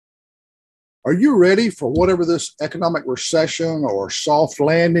Are you ready for whatever this economic recession or soft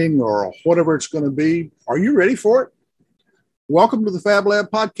landing or whatever it's going to be? Are you ready for it? Welcome to the Fab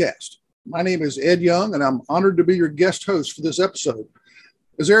Lab podcast. My name is Ed Young, and I'm honored to be your guest host for this episode.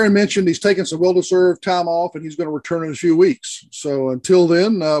 As Aaron mentioned, he's taking some well-deserved time off, and he's going to return in a few weeks. So until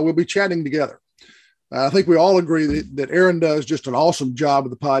then, we'll be chatting together. I think we all agree that Aaron does just an awesome job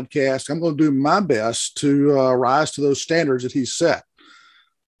with the podcast. I'm going to do my best to rise to those standards that he's set.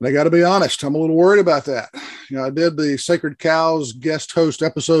 And I got to be honest, I'm a little worried about that. I did the Sacred Cows guest host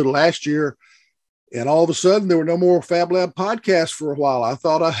episode last year, and all of a sudden there were no more Fab Lab podcasts for a while. I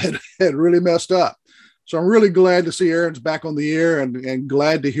thought I had really messed up. So I'm really glad to see Aaron's back on the air and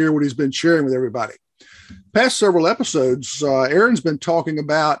glad to hear what he's been sharing with everybody. Past several episodes, Aaron's been talking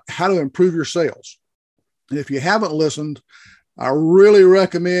about how to improve your sales. And if you haven't listened, I really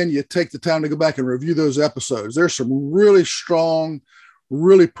recommend you take the time to go back and review those episodes. There's some really strong,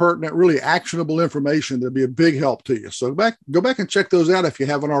 really pertinent, really actionable information that'll be a big help to you. So go back and check those out if you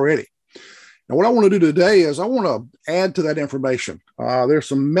haven't already. Now, what I want to do today is I want to add to that information. There's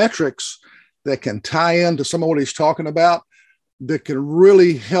some metrics that can tie into some of what he's talking about that can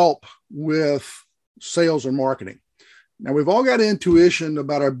really help with sales and marketing. Now, we've all got intuition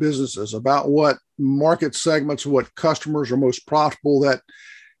about our businesses, about what market segments, what customers are most profitable. That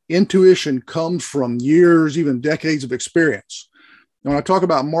intuition comes from years, even decades of experience. When I talk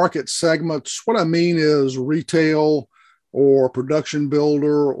about market segments, what I mean is retail or production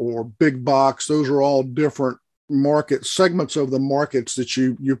builder or big box. Those are all different market segments of the markets that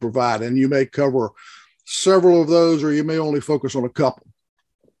you provide. And you may cover several of those, or you may only focus on a couple.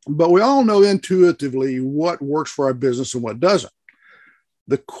 But we all know intuitively what works for our business and what doesn't.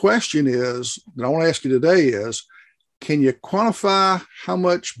 The question is, that I want to ask you today is, can you quantify how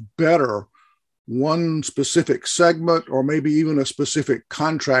much better one specific segment or maybe even a specific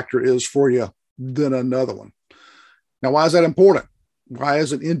contractor is for you than another one? Now, why is that important? Why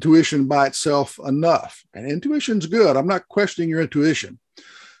isn't intuition by itself enough? And intuition's good. I'm not questioning your intuition.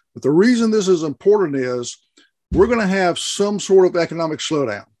 But the reason this is important is we're going to have some sort of economic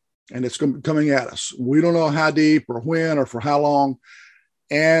slowdown, and it's coming at us. We don't know how deep or when or for how long.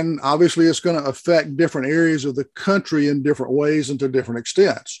 And obviously, it's going to affect different areas of the country in different ways and to different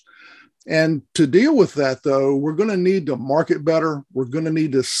extents. And to deal with that, though, we're going to need to market better. We're going to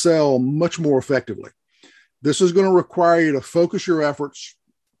need to sell much more effectively. This is going to require you to focus your efforts,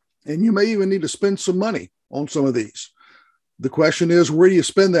 and you may even need to spend some money on some of these. The question is, where do you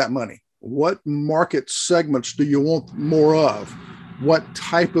spend that money? What market segments do you want more of? What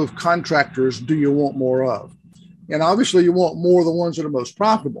type of contractors do you want more of? And obviously, you want more of the ones that are most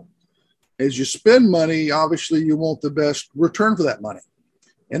profitable. As you spend money, obviously, you want the best return for that money.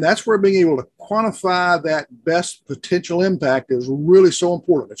 And that's where being able to quantify that best potential impact is really so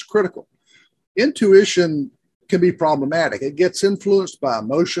important. It's critical. Intuition can be problematic. It gets influenced by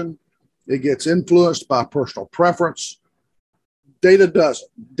emotion. It gets influenced by personal preference. Data doesn't.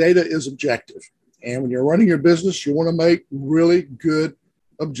 Data is objective. And when you're running your business, you want to make really good,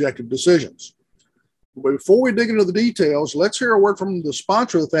 objective decisions. But before we dig into the details, let's hear a word from the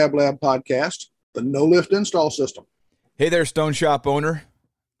sponsor of the Fab Lab podcast, the No Lift Install System. Hey there, Stone Shop owner.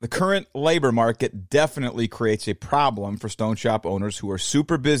 The current labor market definitely creates a problem for stone shop owners who are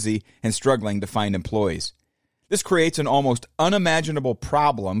super busy and struggling to find employees. This creates an almost unimaginable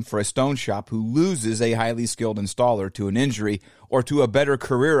problem for a stone shop who loses a highly skilled installer to an injury or to a better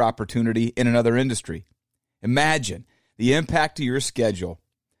career opportunity in another industry. Imagine the impact to your schedule,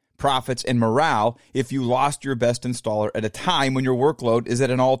 profits, and morale if you lost your best installer at a time when your workload is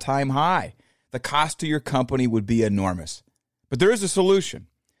at an all-time high. The cost to your company would be enormous. But there is a solution.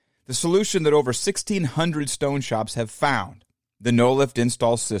 The solution that over 1,600 stone shops have found, the No Lift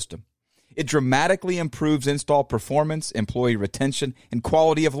Install System. It dramatically improves install performance, employee retention, and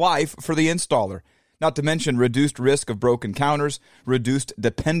quality of life for the installer, not to mention reduced risk of broken counters, reduced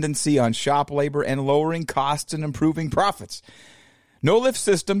dependency on shop labor, and lowering costs and improving profits. No Lift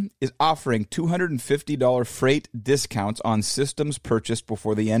System is offering $250 freight discounts on systems purchased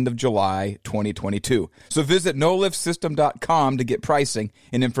before the end of July 2022. So visit noliftsystem.com to get pricing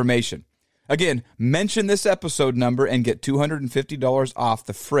and information. Again, mention this episode number and get $250 off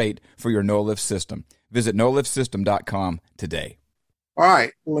the freight for your No Lift System. Visit noliftsystem.com today. All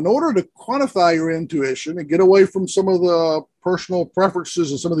right. Well, in order to quantify your intuition and get away from some of the personal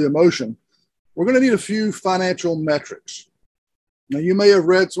preferences and some of the emotion, we're going to need a few financial metrics. Now, you may have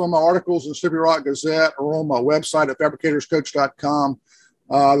read some of my articles in Slippery Rock Gazette or on my website at fabricatorscoach.com.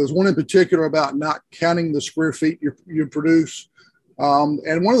 There's one in particular about not counting the square feet you produce.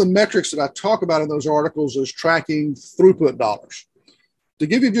 And one of the metrics that I talk about in those articles is tracking throughput dollars. To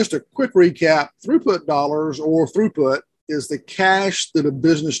give you just a quick recap, throughput dollars or throughput is the cash that a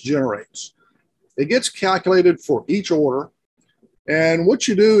business generates. It gets calculated for each order. And what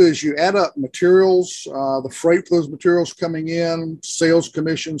you do is you add up materials, the freight for those materials coming in, sales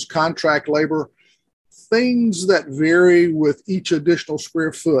commissions, contract labor, things that vary with each additional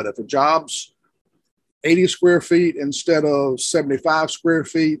square foot. If a job's 80 square feet instead of 75 square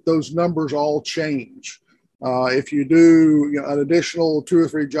feet, those numbers all change. If you do an additional 2 or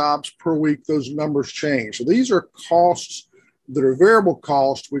 3 jobs per week, those numbers change. So these are costs that are variable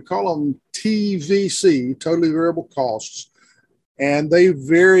costs. We call them TVC, totally variable costs, and they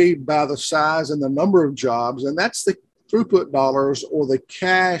vary by the size and the number of jobs, and that's the throughput dollars or the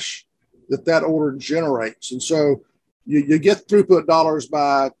cash that order generates. And so you get throughput dollars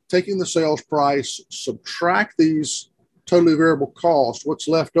by taking the sales price, subtract these totally variable costs. What's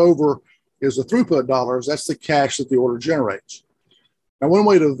left over is the throughput dollars. That's the cash that the order generates. Now, one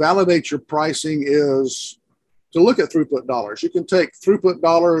way to validate your pricing is to look at throughput dollars. You can take throughput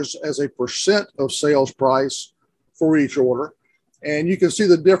dollars as a percent of sales price for each order, and you can see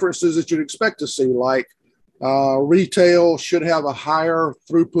the differences that you'd expect to see, like retail should have a higher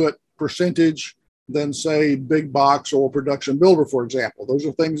throughput percentage than, say, big box or production builder, for example. Those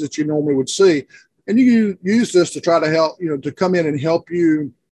are things that you normally would see. And you use this to try to help, to come in and help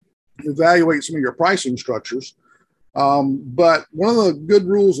you evaluate some of your pricing structures. But one of the good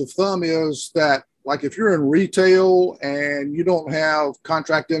rules of thumb is that, like, if you're in retail and you don't have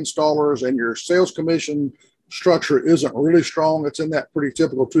contract installers and your sales commission structure isn't really strong, it's in that pretty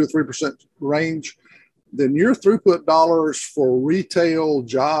typical 2 to 3% range, then your throughput dollars for retail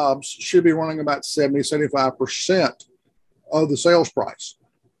jobs should be running about 70-75% of the sales price.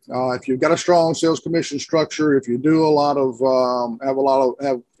 If you've got a strong sales commission structure, if you do have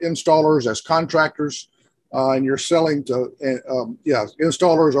installers as contractors, and you're selling to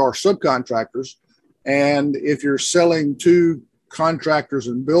installers are subcontractors, and if you're selling to contractors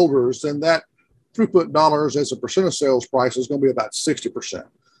and builders, then that throughput dollars as a percent of sales price is going to be about 60%.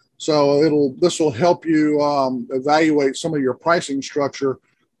 So this will help you evaluate some of your pricing structure.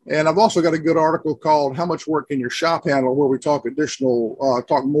 And I've also got a good article called "How Much Work Can Your Shop Handle," where we talk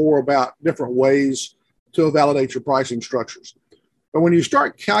more about different ways to validate your pricing structures. But when you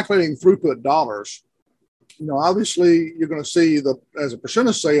start calculating throughput dollars, obviously you're going to see as a percent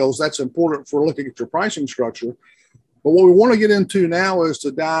of sales, that's important for looking at your pricing structure. But what we want to get into now is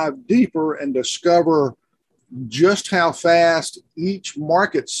to dive deeper and discover just how fast each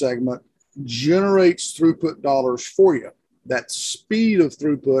market segment generates throughput dollars for you. That speed of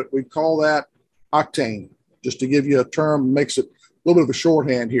throughput, we call that octane. Just to give you a term, makes it a little bit of a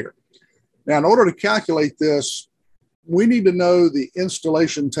shorthand here. Now, in order to calculate this, we need to know the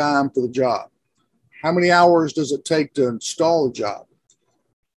installation time for the job. How many hours does it take to install the job?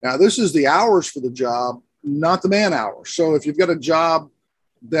 Now, this is the hours for the job, not the man hours. So if you've got a job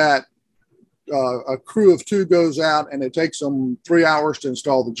that a crew of 2 goes out and it takes them 3 hours to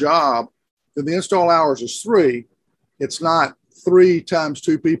install the job, then the install hours is 3. It's not 3 times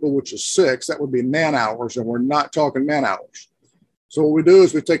 2 people, which is 6. That would be man hours, and we're not talking man hours. So what we do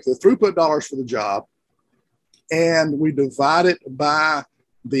is we take the throughput dollars for the job and we divide it by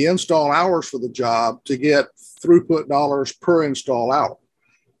the install hours for the job to get throughput dollars per install hour.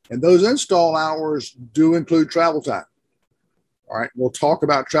 And those install hours do include travel time. All right, we'll talk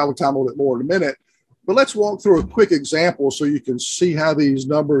about travel time a little bit more in a minute, but let's walk through a quick example so you can see how these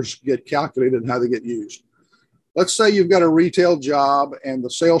numbers get calculated and how they get used. Let's say you've got a retail job and the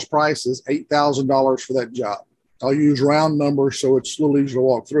sales price is $8,000 for that job. I'll use round numbers so it's a little easier to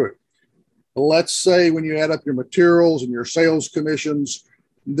walk through. Let's say when you add up your materials and your sales commissions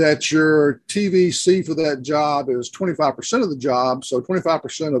that your TVC for that job is 25% of the job. So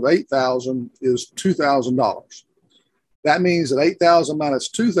 25% of $8,000 is $2,000. That means that $8,000 minus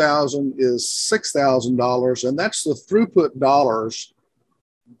 $2,000 is $6,000, and that's the throughput dollars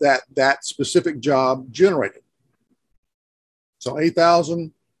that specific job generated. So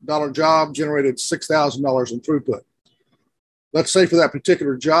 $8,000 job generated $6,000 in throughput. Let's say for that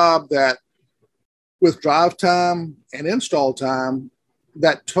particular job that with drive time and install time,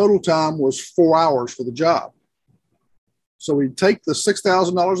 that total time was 4 hours for the job. So we'd take the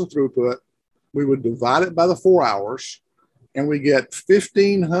 $6,000 of throughput, we would divide it by the 4 hours, and we get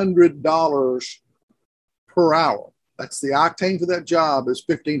 $1,500 per hour. That's the octane for that job is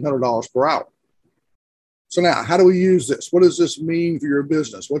 $1,500 per hour. So now, how do we use this? What does this mean for your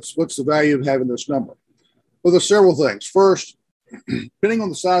business? What's the value of having this number? Well, there's several things. First, depending on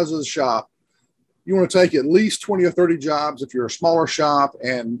the size of the shop, you want to take at least 20 or 30 jobs if you're a smaller shop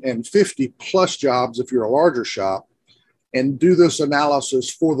and 50 plus jobs if you're a larger shop. and do this analysis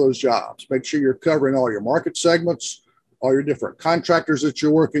for those jobs. Make sure you're covering all your market segments, all your different contractors that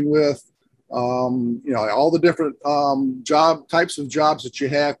you're working with, all the different job types of jobs that you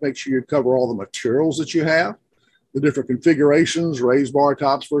have. Make sure you cover all the materials that you have, the different configurations, raised bar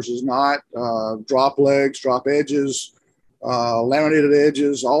tops versus not, drop legs, drop edges, laminated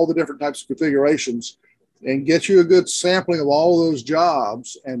edges, all the different types of configurations, and get you a good sampling of all of those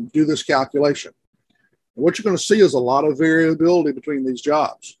jobs and do this calculation. And what you're going to see is a lot of variability between these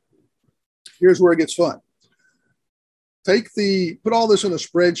jobs. Here's where it gets fun. Put all this in a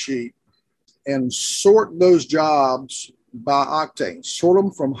spreadsheet and sort those jobs by octane. Sort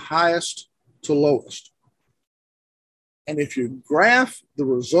them from highest to lowest. And if you graph the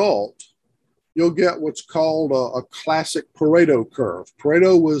result, you'll get what's called a classic Pareto curve.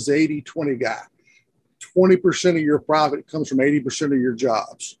 Pareto was the 80-20 guy. 20% of your profit comes from 80% of your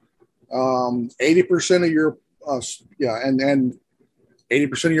jobs. 80% of your, and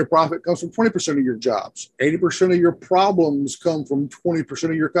 80% of your profit comes from 20% of your jobs. 80% of your problems come from 20%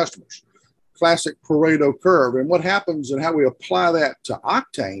 of your customers. Classic Pareto curve. And what happens and how we apply that to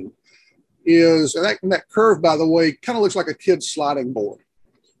Octane is, and that curve, by the way, kind of looks like a kid's sliding board.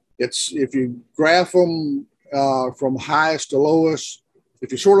 It's, if you graph them from highest to lowest,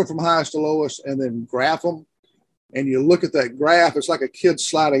 if you sort them from highest to lowest and then graph them, and you look at that graph, it's like a kid's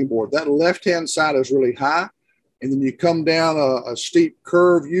sliding board. That left-hand side is really high, and then you come down a steep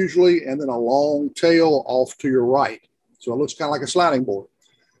curve usually, and then a long tail off to your right. So it looks kind of like a sliding board.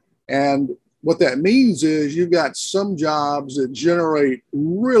 And what that means is you've got some jobs that generate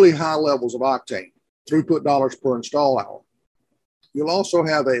really high levels of octane, throughput dollars per install hour. You'll also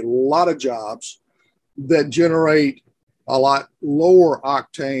have a lot of jobs that generate a lot lower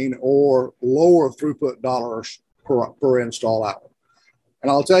octane or lower throughput dollars per install hour.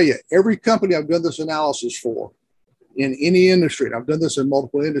 And I'll tell you, every company I've done this analysis for in any industry, and I've done this in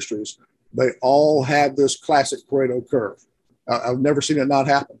multiple industries, they all have this classic Pareto curve. I've never seen it not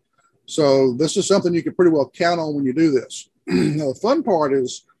happen. So this is something you can pretty well count on when you do this. Now, the fun part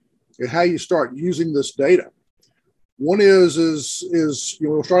is how you start using this data. One is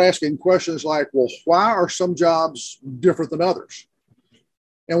we'll start asking questions like, well, why are some jobs different than others?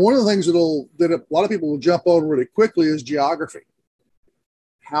 And one of the things that a lot of people will jump on really quickly is geography.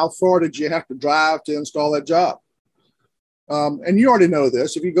 How far did you have to drive to install that job? And you already know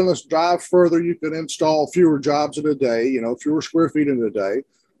this. If you're going to drive further, you can install fewer jobs in a day, fewer square feet in a day.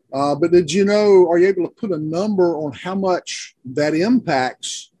 But are you able to put a number on how much that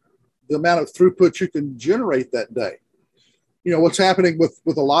impacts the amount of throughput you can generate that day? What's happening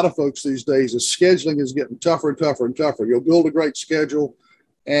with a lot of folks these days is scheduling is getting tougher and tougher and tougher. You'll build a great schedule,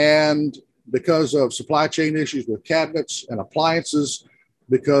 and because of supply chain issues with cabinets and appliances,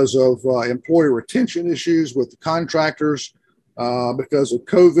 because of employee retention issues with the contractors, because of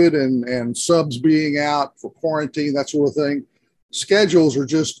COVID and subs being out for quarantine, that sort of thing, schedules are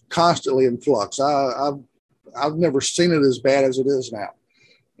just constantly in flux. I've never seen it as bad as it is now.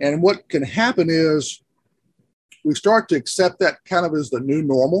 And what can happen is we start to accept that kind of as the new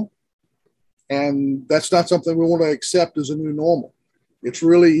normal. And that's not something we want to accept as a new normal. It's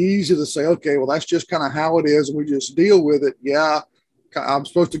really easy to say, okay, well, that's just kind of how it is, and we just deal with it. Yeah, I'm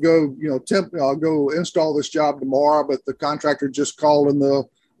supposed to go, I'll go install this job tomorrow, but the contractor just called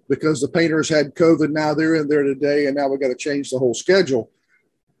because the painters had COVID. Now they're in there today, and now we got to change the whole schedule.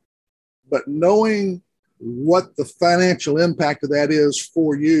 But knowing what the financial impact of that is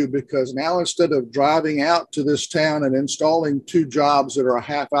for you, because now instead of driving out to this town and installing two jobs that are a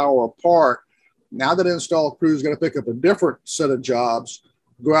half hour apart, now that install crew is going to pick up a different set of jobs,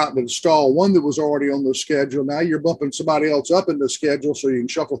 go out and install one that was already on the schedule. Now you're bumping somebody else up in the schedule so you can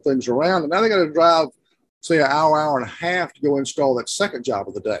shuffle things around. And now they got to drive, say, an hour and a half to go install that second job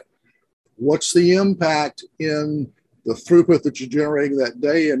of the day. What's the impact in the throughput that you're generating that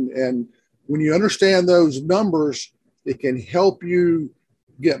day? And when you understand those numbers, it can help you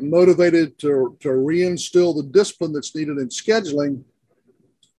get motivated to reinstill the discipline that's needed in scheduling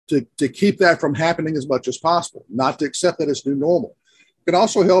to keep that from happening as much as possible, not to accept that as new normal. It can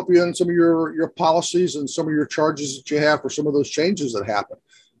also help you in some of your policies and some of your charges that you have for some of those changes that happen.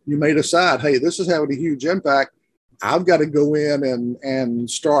 You may decide, hey, this is having a huge impact. I've got to go in and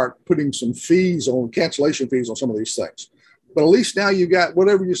start putting some cancellation fees on some of these things. But at least now you've got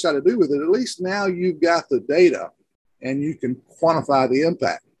whatever you decide to do with it, at least now you've got the data and you can quantify the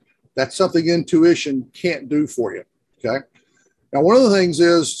impact. That's something intuition can't do for you, okay? Now, one of the things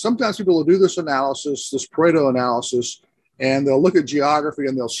is sometimes people will do this analysis, this Pareto analysis, and they'll look at geography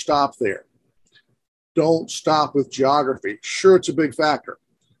and they'll stop there. Don't stop with geography. Sure, it's a big factor,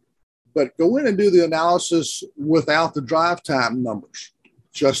 but go in and do the analysis without the drive time numbers,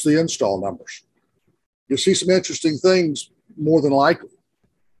 just the install numbers. You'll see some interesting things more than likely.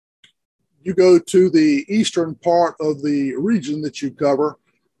 You go to the eastern part of the region that you cover,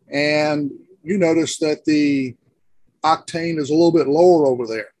 and you notice that the octane is a little bit lower over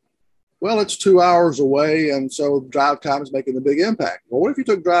there. Well, it's 2 hours away, and so drive time is making a big impact. Well, what if you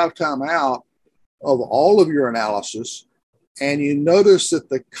took drive time out of all of your analysis, and you notice that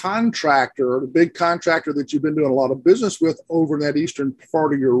the contractor, the big contractor that you've been doing a lot of business with over in that eastern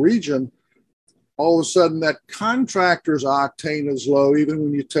part of your region, all of a sudden that contractor's octane is low, even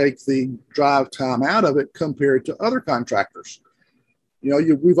when you take the drive time out of it compared to other contractors.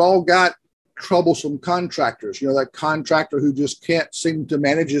 We've all got troublesome contractors. That contractor who just can't seem to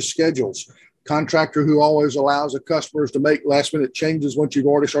manage his schedules, contractor who always allows the customers to make last minute changes once you've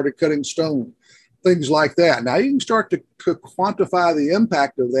already started cutting stone, things like that. Now you can start to quantify the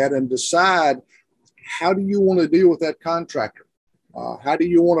impact of that and decide, how do you want to deal with that contractor? How do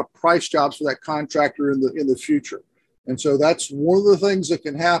you want to price jobs for that contractor in the future? And so that's one of the things that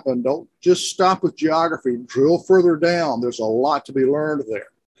can happen. Don't just stop with geography. Drill further down. There's a lot to be learned there.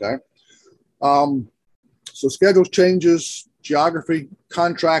 Okay. So schedules changes, geography,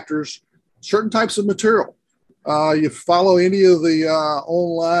 contractors, certain types of material. You follow any of the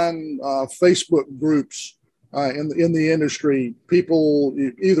online Facebook groups in the industry. People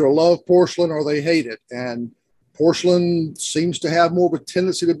either love porcelain or they hate it. And porcelain seems to have more of a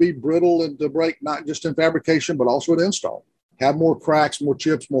tendency to be brittle and to break, not just in fabrication, but also in install. Have more cracks, more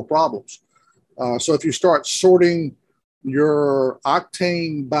chips, more problems. So if you start sorting your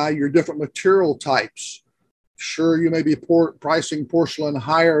octane by your different material types, sure, you may be pricing porcelain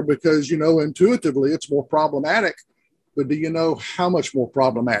higher because intuitively it's more problematic, but do you know how much more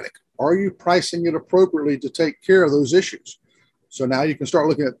problematic? Are you pricing it appropriately to take care of those issues? So now you can start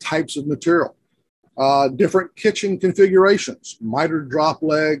looking at types of material. Different kitchen configurations, miter drop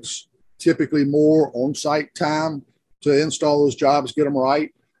legs, typically more on-site time to install those jobs, get them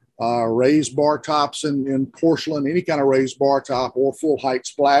right. Raised bar tops in porcelain, any kind of raised bar top or full height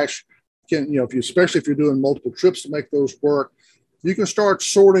splash can, especially if you're doing multiple trips to make those work, you can start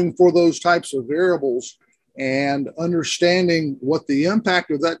sorting for those types of variables and understanding what the impact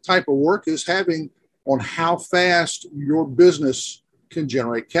of that type of work is having on how fast your business can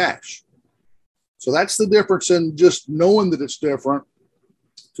generate cash. So that's the difference in just knowing that it's different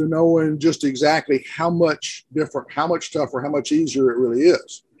to knowing just exactly how much different, how much tougher, how much easier it really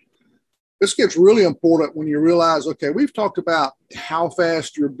is. This gets really important when you realize, okay, we've talked about how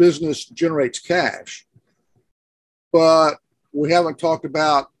fast your business generates cash, but we haven't talked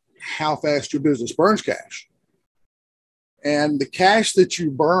about how fast your business burns cash. And the cash that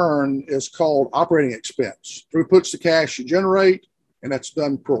you burn is called operating expense. Throughput's the cash you generate, and that's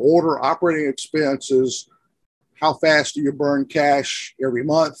done per order. Operating expenses, how fast do you burn cash every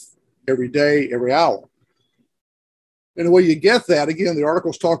month, every day, every hour? And the way you get that, again, the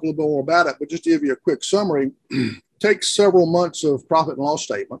articles talk a little bit more about it, but just to give you a quick summary, take several months of profit and loss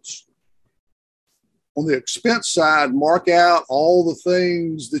statements. On the expense side, mark out all the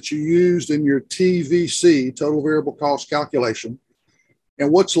things that you used in your TVC, total variable cost calculation.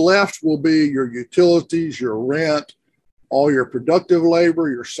 And what's left will be your utilities, your rent, all your productive labor,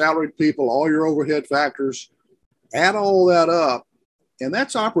 your salaried people, all your overhead factors. Add all that up, and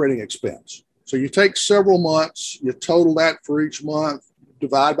that's operating expense. So you take several months, you total that for each month,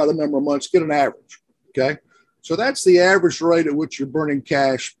 divide by the number of months, get an average, okay? So that's the average rate at which you're burning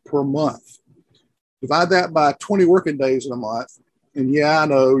cash per month. Divide that by 20 working days in a month. And yeah, I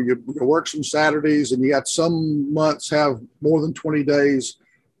know you work some Saturdays and you got some months have more than 20 days,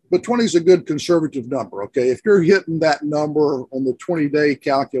 but 20 is a good conservative number, okay? If you're hitting that number on the 20-day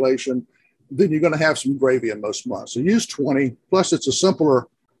calculation, then you're going to have some gravy in most months. So use 20, plus it's a simpler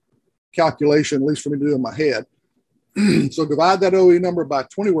calculation, at least for me to do in my head. So divide that OE number by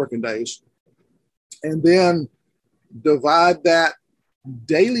 20 working days, and then divide that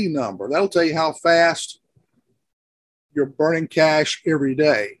daily number. That'll tell you how fast you're burning cash every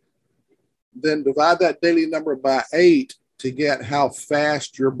day. Then divide that daily number by 8 to get how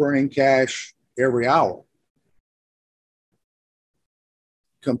fast you're burning cash every hour.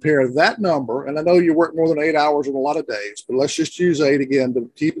 Compare that number, and I know you work more than 8 hours in a lot of days, but let's just use 8 again to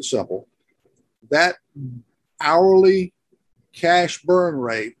keep it simple. That hourly cash burn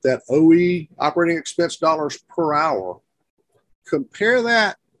rate, that OE, operating expense dollars per hour, compare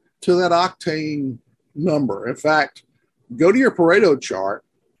that to that octane number. In fact, go to your Pareto chart,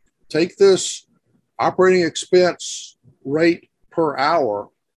 take this operating expense rate per hour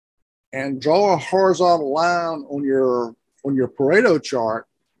and draw a horizontal line on your Pareto chart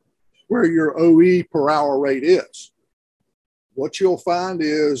where your OE per hour rate is. What you'll find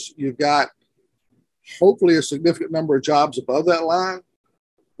is you've got hopefully a significant number of jobs above that line.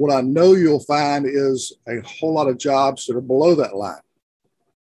 What I know you'll find is a whole lot of jobs that are below that line.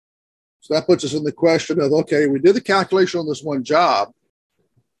 So that puts us in the question of, okay, we did the calculation on this one job.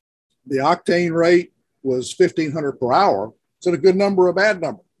 The octane rate was 1,500 per hour. Is it a good number or a bad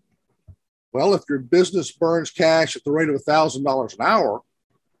number? Well, if your business burns cash at the rate of $1,000 an hour,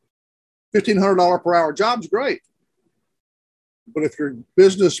 $1,500 per hour job is great. But if your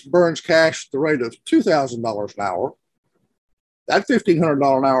business burns cash at the rate of $2,000 an hour, that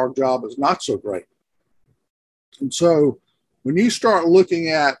 $1,500 an hour job is not so great. And so when you start looking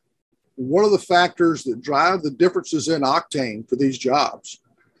at what are the factors that drive the differences in octane for these jobs,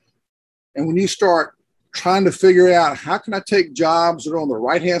 and when you start trying to figure out how can I take jobs that are on the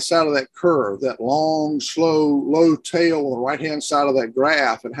right-hand side of that curve, that long, slow, low tail on the right-hand side of that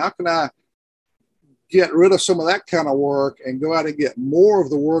graph, and how can I get rid of some of that kind of work and go out and get more of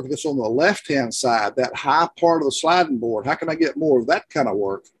the work that's on the left-hand side, that high part of the sliding board? How can I get more of that kind of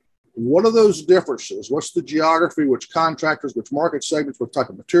work? What are those differences? What's the geography, which contractors, which market segments, what type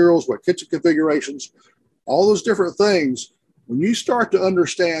of materials, what kitchen configurations, all those different things. When you start to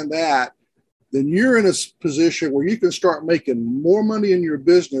understand that, then you're in a position where you can start making more money in your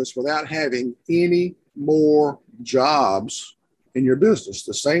business without having any more jobs in your business.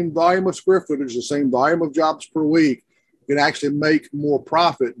 The same volume of square footage, the same volume of jobs per week, you can actually make more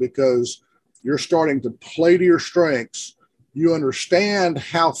profit because you're starting to play to your strengths. You understand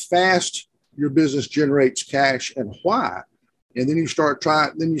how fast your business generates cash and why. And then you start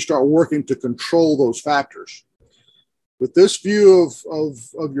working to control those factors. With this view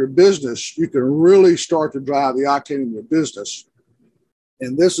of your business, you can really start to drive the octane in your business.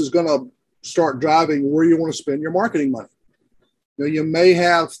 And this is going to start driving where you want to spend your marketing money. You may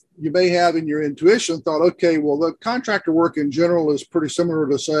have in your intuition thought, okay, well, the contractor work in general is pretty similar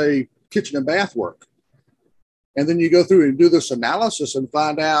to, say, kitchen and bath work. And then you go through and do this analysis and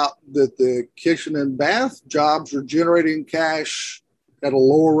find out that the kitchen and bath jobs are generating cash at a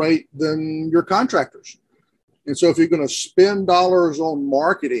lower rate than your contractors. And so if you're going to spend dollars on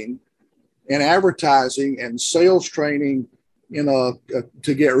marketing and advertising and sales training to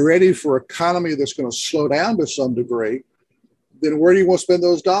get ready for an economy that's going to slow down to some degree, then where do you want to spend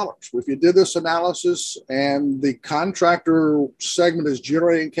those dollars? If you did this analysis and the contractor segment is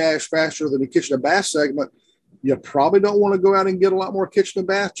generating cash faster than the kitchen and bath segment, you probably don't want to go out and get a lot more kitchen and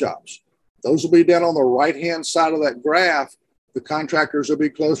bath jobs. Those will be down on the right-hand side of that graph. The contractors will be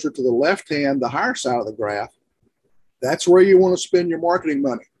closer to the left-hand, the higher side of the graph. That's where you want to spend your marketing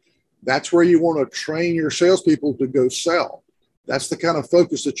money. That's where you want to train your salespeople to go sell. That's the kind of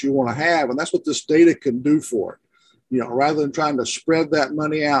focus that you want to have, and that's what this data can do for it. Rather than trying to spread that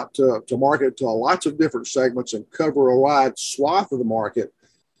money out to market to lots of different segments and cover a wide swath of the market,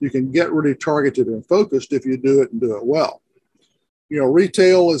 you can get really targeted and focused if you do it and do it well.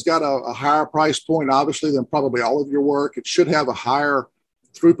 Retail has got a higher price point, obviously, than probably all of your work. It should have a higher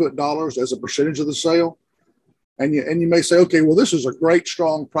throughput dollars as a percentage of the sale. And you may say, okay, well, this is a great,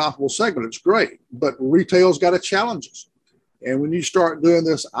 strong, profitable segment. It's great, but retail's got its challenges. And when you start doing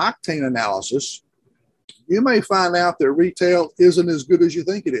this octane analysis, you may find out that retail isn't as good as you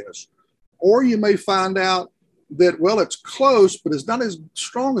think it is. Or you may find out that, well, it's close, but it's not as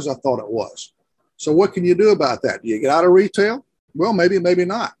strong as I thought it was. So what can you do about that? Do you get out of retail? Well, maybe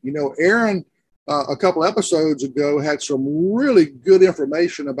not. Aaron, a couple episodes ago, had some really good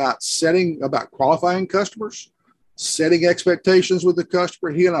information about qualifying customers, setting expectations with the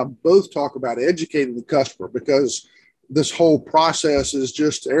customer. He and I both talk about educating the customer because this whole process is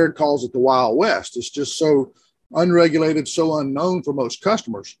just, Aaron calls it the Wild West. It's just so unregulated, so unknown for most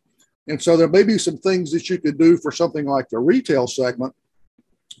customers. And so there may be some things that you could do for something like the retail segment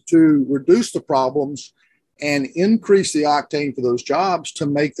to reduce the problems and increase the octane for those jobs to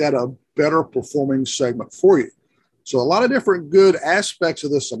make that a better performing segment for you. So a lot of different good aspects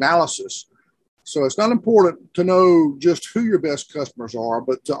of this analysis. So it's not important to know just who your best customers are,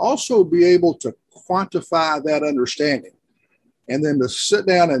 but to also be able to quantify that understanding and then to sit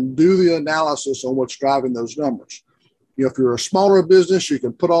down and do the analysis on what's driving those numbers. If you're a smaller business, you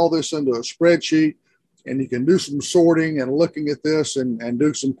can put all this into a spreadsheet and you can do some sorting and looking at this and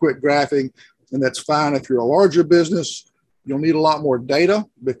do some quick graphing. And that's fine. If you're a larger business, you'll need a lot more data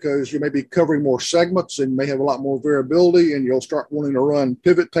because you may be covering more segments and may have a lot more variability, and you'll start wanting to run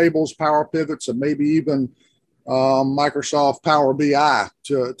pivot tables, power pivots, and maybe even Microsoft Power BI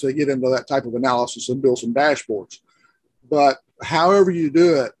to get into that type of analysis and build some dashboards. But however you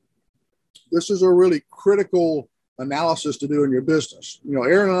do it, this is a really critical analysis to do in your business. You know,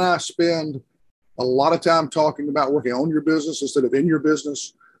 Aaron and I spend a lot of time talking about working on your business instead of in your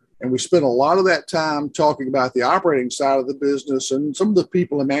business. And we spend a lot of that time talking about the operating side of the business and some of the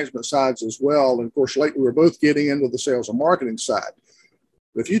people and management sides as well. And of course, lately we're both getting into the sales and marketing side.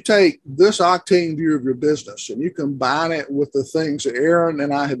 If you take this octane view of your business and you combine it with the things that Aaron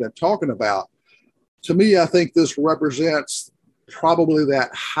and I have been talking about, to me, I think this represents probably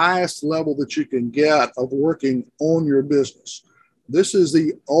that highest level that you can get of working on your business. This is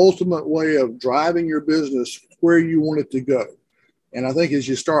the ultimate way of driving your business where you want it to go. And I think as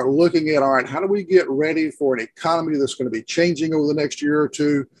you start looking at, all right, how do we get ready for an economy that's going to be changing over the next year or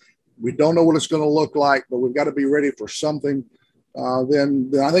two? We don't know what it's going to look like, but we've got to be ready for something.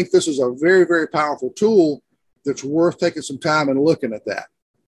 Then I think this is a very, very powerful tool that's worth taking some time and looking at that.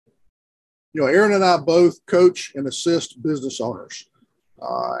 You know, Aaron and I both coach and assist business owners.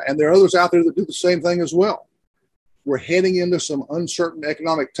 And there are others out there that do the same thing as well. We're heading into some uncertain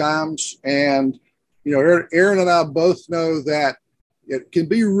economic times. And, you know, Aaron and I both know that it can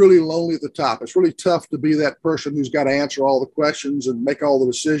be really lonely at the top. It's really tough to be that person who's got to answer all the questions and make all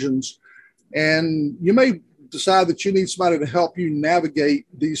the decisions. And you may decide that you need somebody to help you navigate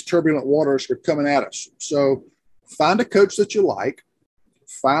these turbulent waters that are coming at us. So find a coach that you like,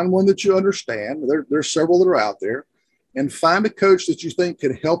 find one that you understand. There's several that are out there, and find a coach that you think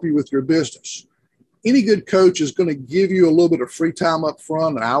can help you with your business. Any good coach is going to give you a little bit of free time up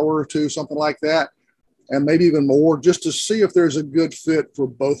front, an hour or two, something like that, and maybe even more, just to see if there's a good fit for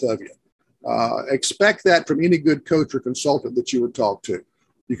both of you. Expect that from any good coach or consultant that you would talk to.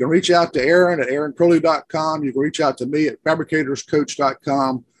 You can reach out to Aaron at aaroncrowley.com. You can reach out to me at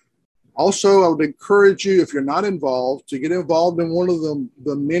fabricatorscoach.com. Also, I would encourage you, if you're not involved, to get involved in one of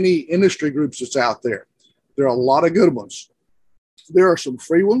the many industry groups that's out there. There are a lot of good ones. There are some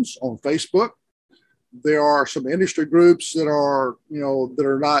free ones on Facebook. There are some industry groups that are, that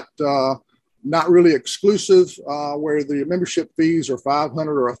are not really exclusive, where the membership fees are $500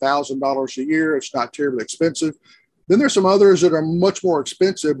 or $1,000 a year. It's not terribly expensive. Then there's some others that are much more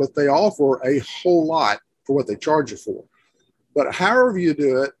expensive, but they offer a whole lot for what they charge you for. But however you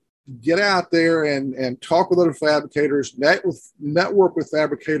do it, get out there and talk with other fabricators, network with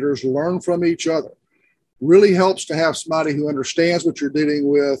fabricators, learn from each other. Really helps to have somebody who understands what you're dealing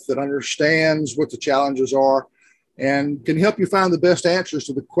with, that understands what the challenges are, and can help you find the best answers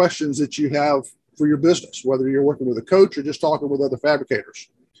to the questions that you have for your business, whether you're working with a coach or just talking with other fabricators.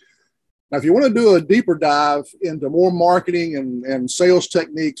 Now, if you want to do a deeper dive into more marketing and sales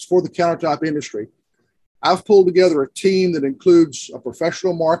techniques for the countertop industry, I've pulled together a team that includes a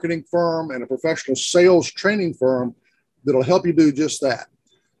professional marketing firm and a professional sales training firm that'll help you do just that.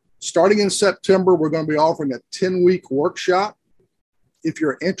 Starting in September, we're going to be offering a 10-week workshop. If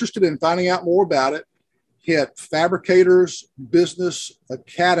you're interested in finding out more about it, hit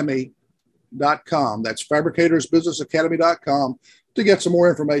fabricatorsbusinessacademy.com. That's fabricatorsbusinessacademy.com to get some more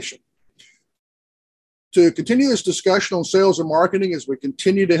information. To continue this discussion on sales and marketing as we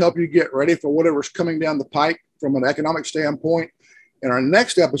continue to help you get ready for whatever's coming down the pike from an economic standpoint, in our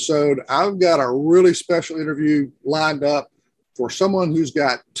next episode, I've got a really special interview lined up for someone who's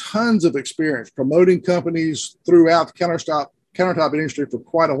got tons of experience promoting companies throughout the countertop industry for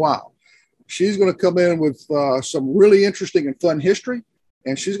quite a while. She's going to come in with some really interesting and fun history,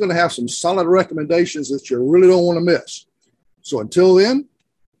 and she's going to have some solid recommendations that you really don't want to miss. So until then,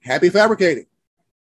 happy fabricating.